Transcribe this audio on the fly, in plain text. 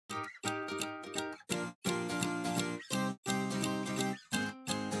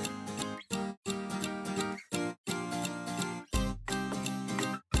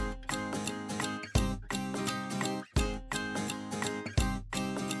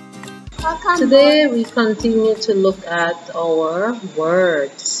Today we continue to look at our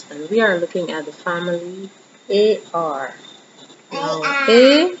words, and we are looking at the family AR. Now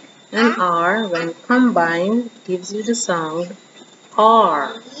A and R when combined gives you the sound R.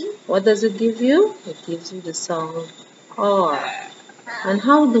 What does it give you? It gives you the sound R. And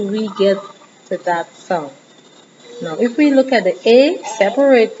how do we get to that sound? Now if we look at the A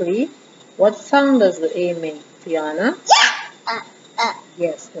separately, what sound does the A make, Tiana?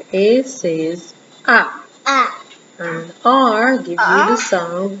 Yes, the A says ah. And R gives you the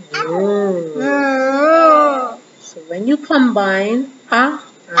sound R. So when you combine ah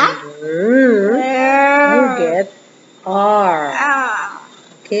and R, you get R.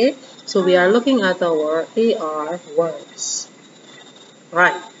 Okay, so we are looking at our AR words.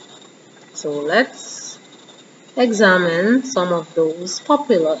 Right, so let's examine some of those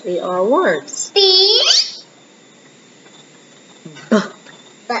popular AR words. B.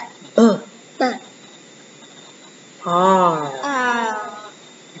 R.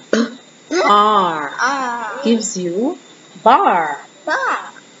 R gives you bar.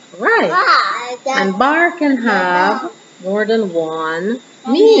 Right. And bar can have more than one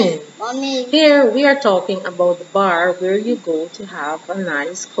meaning. Here we are talking about the bar where you go to have a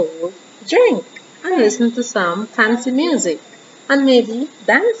nice cold drink and listen to some fancy music and maybe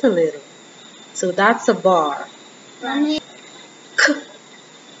dance a little. So that's a bar.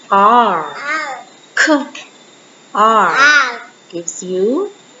 R. R gives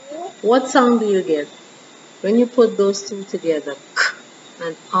you, what sound do you get when you put those two together? K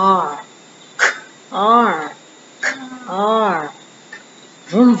and R. K, R. R.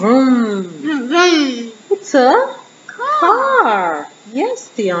 Vroom vroom. It's a car. Yes,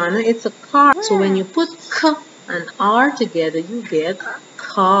 Tiana, it's a car. So when you put K and R together, you get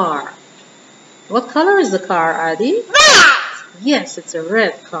car. What color is the car, Adi? Red. Yes, it's a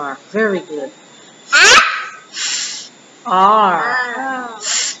red car. Very good. R.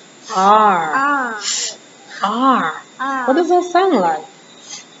 R. R. What does that sound like?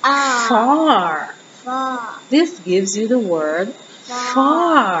 Far. This gives you the word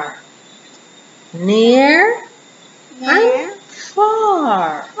far. Near and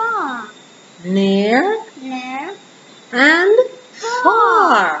far. Near and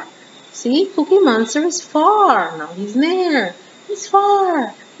far. See, Cookie Monster is far. Now he's near. He's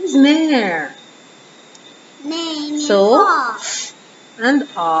far. He's near. So, and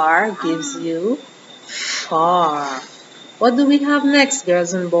R gives you far. What do we have next,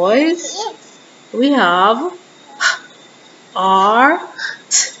 girls and boys? We have R,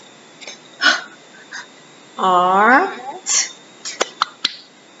 T, R, T,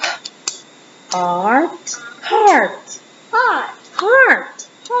 art, heart. Heart.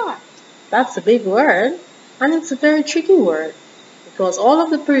 That's a big word, and it's a very tricky word. Because all of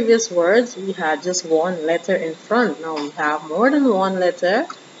the previous words, we had just one letter in front. Now we have more than one letter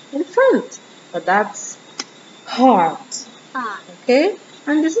in front. But that's heart. Okay?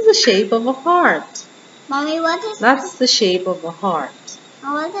 And this is the shape of a heart. Mommy, what is That's the shape of a heart.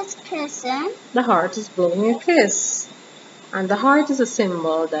 What is kissing? The heart is blowing a kiss. And the heart is a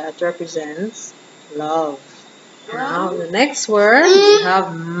symbol that represents love. Now the next word, we have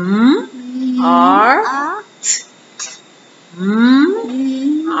R, T.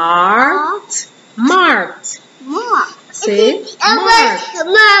 Art. Marked. Say marked.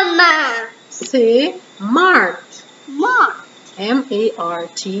 Mama. Say marked. Marked.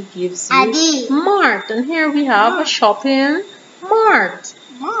 M-A-R-T gives you marked. And here we have a shopping mart.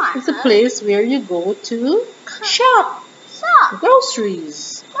 It's a place where you go to shop.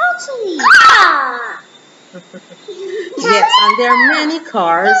 Groceries. Yes, and there are many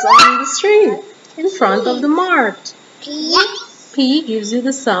cars on the street in front of the mart. P gives you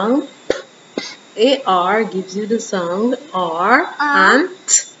the sound P. AR gives you the sound R. And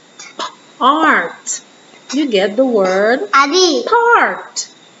T. Art. You get the word part.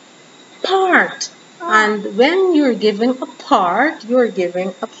 Part. And when you're giving a part, you're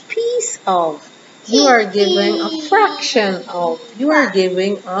giving a piece of. You are giving a fraction of. You are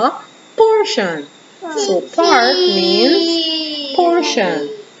giving a portion. So part means portion.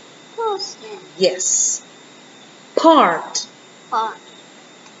 Yes. Part.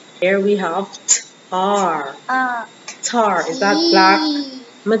 Here we have tar. Tar is that black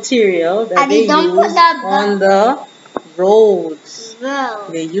material that they use on the roads.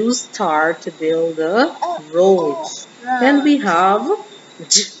 They use tar to build the roads. Then we have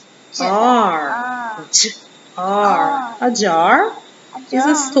R. R. A jar is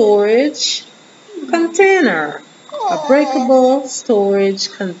a storage container. A breakable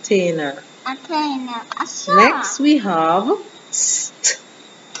storage container. Next we have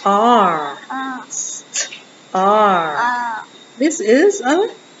R. R. This is a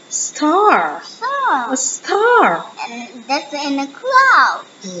star. A star. And that's in the cloud.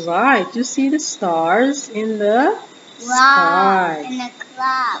 Right. You see the stars in the sky. In the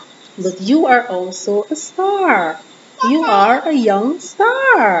cloud. But you are also a star. You are a young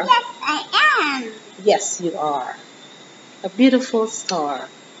star. Yes, I am. Yes, you are. A beautiful star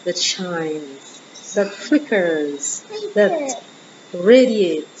that shines, that flickers, that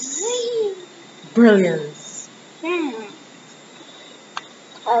radiates brilliance.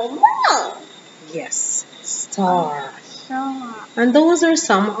 Oh no. Yes, star. So, And those are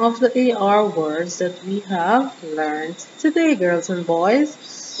some of the AR words that we have learned today, girls and boys.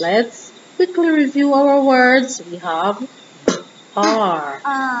 Let's quickly review our words. We have R,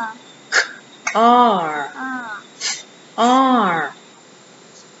 R, R,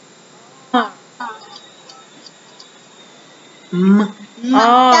 M,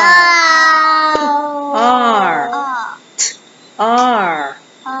 R, R, T, R,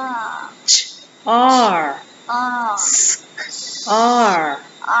 Ch, R, Sk, R,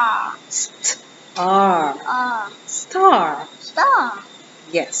 St, R, star. Star.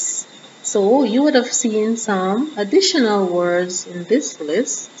 Yes. So you would have seen some additional words in this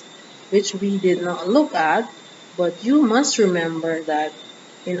list which we did not look at, but you must remember that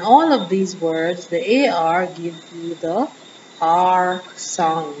in all of these words, the AR gives you the R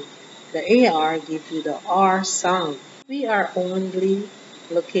sound. The AR gives you the R sound. We are only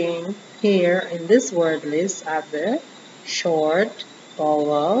looking here in this word list at the short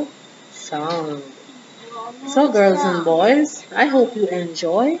vowel sound. So girls and boys, I hope you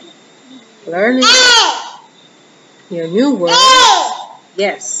enjoy learning your new word.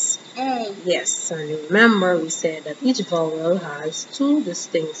 Yes. Yes. And remember we said that each vowel has two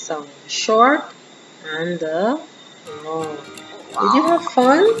distinct sounds, short and the long. Did you have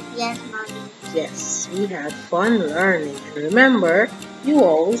fun? Yes, Mommy. Yes, we had fun learning. And remember, you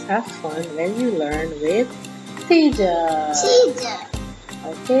always have fun when you learn with TJA.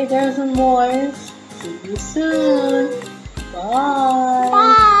 Okay, girls and boys. See you soon. Bye.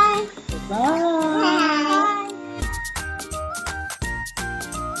 Bye.